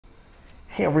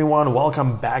Hey everyone,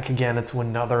 welcome back again to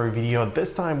another video.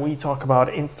 This time we talk about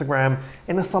Instagram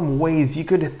and some ways you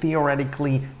could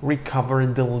theoretically recover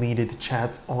deleted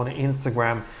chats on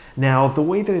Instagram. Now, the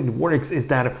way that it works is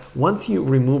that once you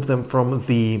remove them from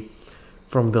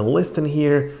the list in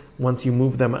here, once you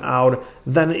move them out,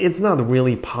 then it's not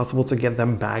really possible to get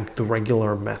them back the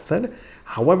regular method.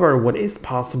 However, what is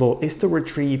possible is to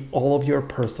retrieve all of your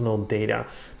personal data.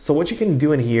 So what you can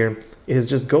do in here is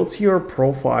just go to your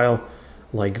profile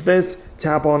like this,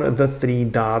 tap on the three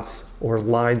dots or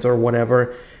lines or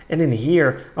whatever, and in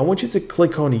here I want you to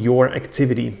click on your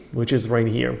activity, which is right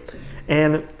here.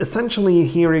 And essentially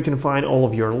here you can find all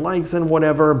of your likes and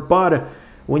whatever, but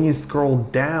when you scroll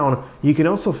down you can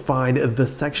also find the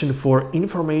section for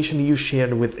information you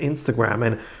shared with Instagram.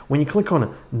 And when you click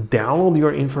on download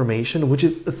your information, which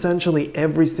is essentially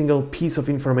every single piece of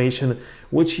information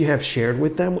which you have shared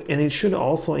with them, and it should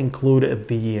also include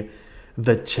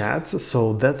the chats,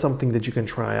 so that's something that you can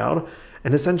try out.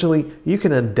 And essentially you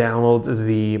can download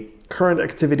the current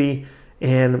activity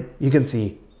and you can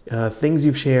see things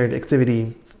you've shared,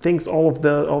 activity, things, all of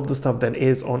the stuff that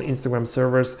is on Instagram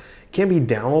servers can be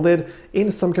downloaded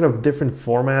in some kind of different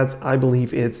formats. I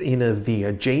believe it's in the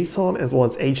JSON as well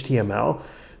as HTML.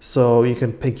 So you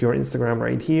can pick your Instagram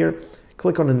right here,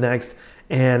 click on the next,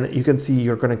 and you can see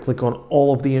you're going to click on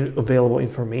all of the available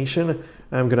information.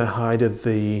 I'm going to hide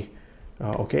the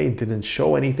okay, it didn't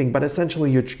show anything, but essentially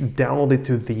you download it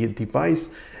to the device.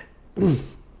 And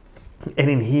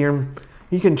in here,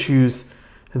 you can choose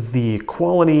the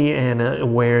quality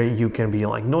and where you can be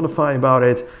like notified about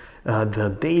it,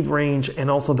 the date range, and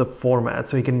also the format.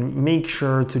 So you can make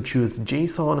sure to choose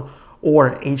JSON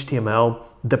or HTML,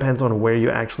 depends on where you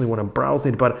actually want to browse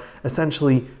it, but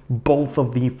essentially both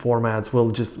of the formats will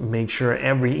just make sure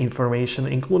every information,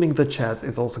 including the chats,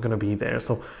 is also going to be there.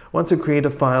 So once you create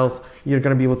the files, you're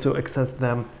going to be able to access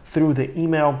them through the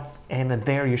email, and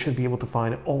there you should be able to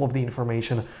find all of the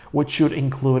information, which should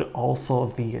include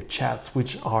also the chats,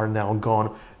 which are now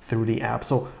gone through the app.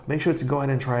 So make sure to go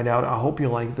ahead and try it out. I hope you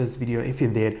liked this video. If you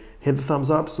did, hit the thumbs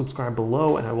up, subscribe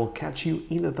below, and I will catch you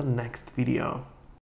in the next video.